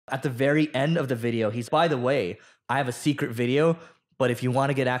At the very end of the video, he's, by the way, I have a secret video, but if you want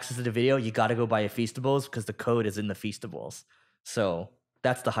to get access to the video, you got to go buy a Feastables because the code is in the Feastables. So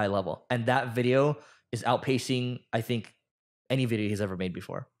that's the high level. And that video is outpacing, I think, any video he's ever made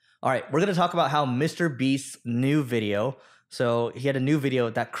before. All right, we're going to talk about how MrBeast's new video. So he had a new video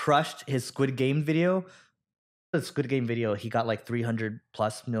that crushed his Squid Game video. The Squid Game video, he got like 300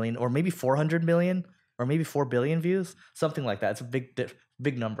 plus million, or maybe 400 million, or maybe 4 billion views, something like that. It's a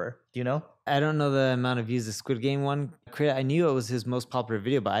big number. Do you know? I don't know the amount of views the Squid Game one created. I knew it was his most popular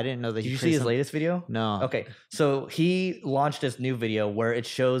video, but I didn't know that. Did you see his latest video? No. Okay, so he launched this new video where it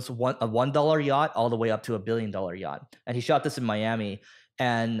shows a $1 yacht all the way up to $1 billion yacht, and he shot this in Miami.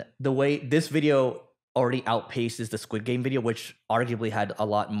 And the way this video already outpaces the Squid Game video, which arguably had a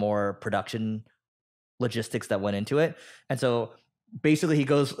lot more production logistics that went into it. And so basically he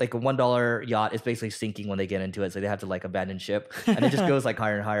goes like a $1 yacht is basically sinking when they get into it. So they have to like abandon ship, and it just goes like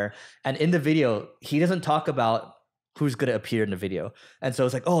higher and higher. And in the video, he doesn't talk about who's going to appear in the video. And so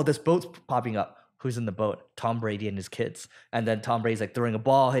it's like, oh, this boat's popping up. Who's in the boat? Tom Brady and his kids. And then Tom Brady's like throwing a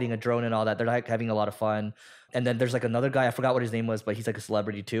ball, hitting a drone and all that. They're like having a lot of fun. And then there's like another guy, I forgot what his name was, but he's like a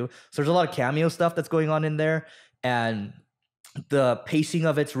celebrity too. So there's a lot of cameo stuff that's going on in there. And the pacing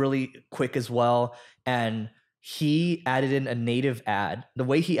of it's really quick as well. And he added in a native ad. The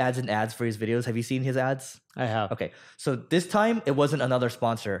way he adds in ads for his videos, have you seen his ads? I have. Okay. So this time it wasn't another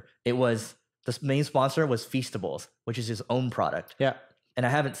sponsor. It was, the main sponsor was Feastables, which is his own product. Yeah. And I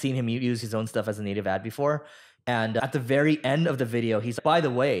haven't seen him use his own stuff as a native ad before. And at the very end of the video, he's, by the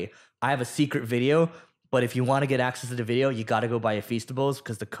way, I have a secret video, but if you want to get access to the video, you got to go buy a Feastables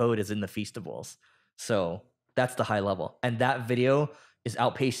because the code is in the Feastables. So that's the high level. And that video is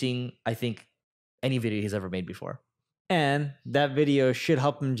outpacing, I think, any video he's ever made before. And that video should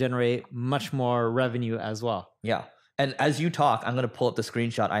help him generate much more revenue as well. Yeah. And as you talk, I'm going to pull up the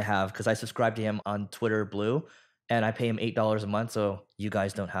screenshot I have because I subscribe to him on Twitter Blue and I pay him $8 a month. So you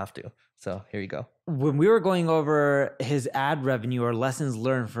guys don't have to. So here you go. When we were going over his ad revenue or lessons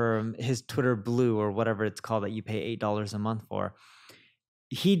learned from his Twitter Blue or whatever it's called that you pay $8 a month for,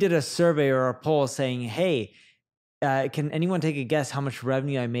 he did a survey or a poll saying, hey, can anyone take a guess how much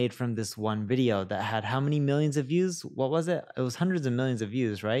revenue I made from this one video that had how many millions of views? What was it? It was hundreds of millions of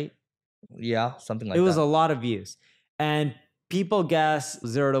views, right? Yeah, something like that. It was a lot of views. And people guess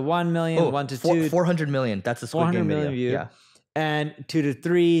 0 to 1 million, 1 to 2. 400 million. That's the Squid Game video. Views. Yeah. And 2 to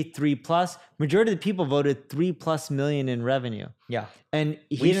 3, 3 plus. Majority of the people voted 3+ million in revenue. Yeah. And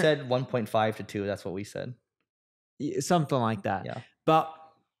we said 1.5 to 2. That's what we said. Something like that. Yeah. But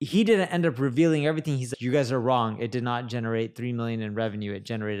he didn't end up revealing everything. He said, you guys are wrong. It did not generate 3 million in revenue. It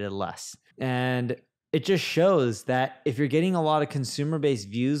generated less. And it just shows that if you're getting a lot of consumer-based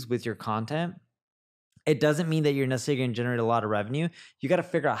views with your content, it doesn't mean that you're necessarily going to generate a lot of revenue. You got to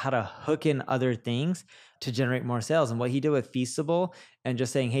figure out how to hook in other things to generate more sales. And what he did with Feastable and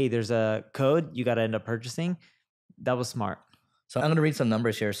just saying, hey, there's a code you got to end up purchasing, that was smart. So I'm going to read some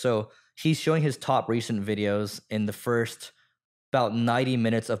numbers here. So he's showing his top recent videos in the first about 90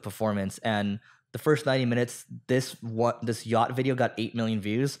 minutes of performance. And the first 90 minutes, this yacht video got 8 million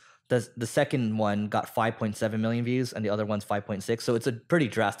views. The second one got 5.7 million views and the other one's 5.6. So it's a pretty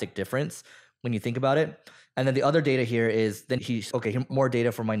drastic difference when you think about it. And then the other data here is, more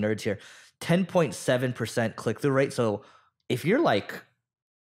data for my nerds here. 10.7% click-through rate. So if you're above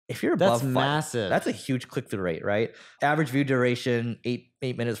that's massive. That's a huge click-through rate, right? Average view duration,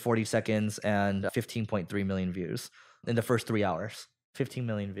 8 minutes, 40 seconds, and 15.3 million views in the first 3 hours. 15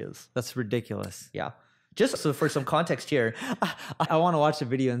 million views. That's ridiculous. Yeah. Just so for some context here, I want to watch the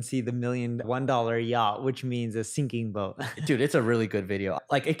video and see the $1 yacht, which means a sinking boat. Dude, it's a really good video.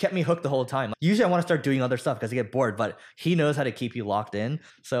 Like, it kept me hooked the whole time. Usually I want to start doing other stuff because I get bored, but he knows how to keep you locked in.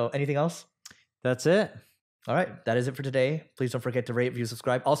 So anything else? That's it. All right. That is it for today. Please don't forget to rate, review,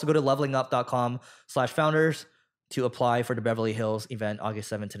 subscribe. Also go to levelingup.com/founders to apply for the Beverly Hills event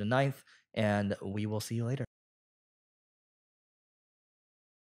August 7th to the 9th. And we will see you later.